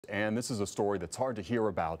And this is a story that's hard to hear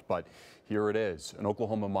about, but here it is. An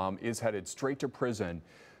Oklahoma mom is headed straight to prison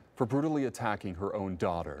for brutally attacking her own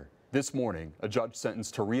daughter. This morning, a judge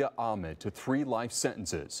sentenced Taria Ahmed to 3 life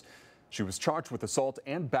sentences. She was charged with assault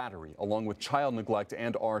and battery, along with child neglect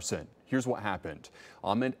and arson. Here's what happened.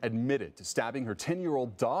 Ahmed admitted to stabbing her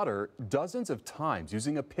 10-year-old daughter dozens of times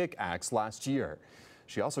using a pickaxe last year.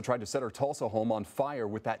 She also tried to set her Tulsa home on fire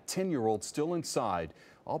with that 10-year-old still inside,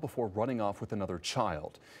 all before running off with another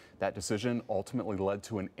child. That decision ultimately led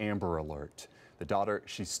to an Amber Alert. The daughter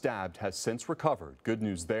she stabbed has since recovered. Good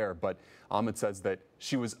news there, but Ahmed says that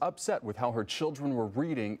she was upset with how her children were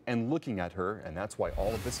reading and looking at her, and that's why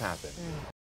all of this happened.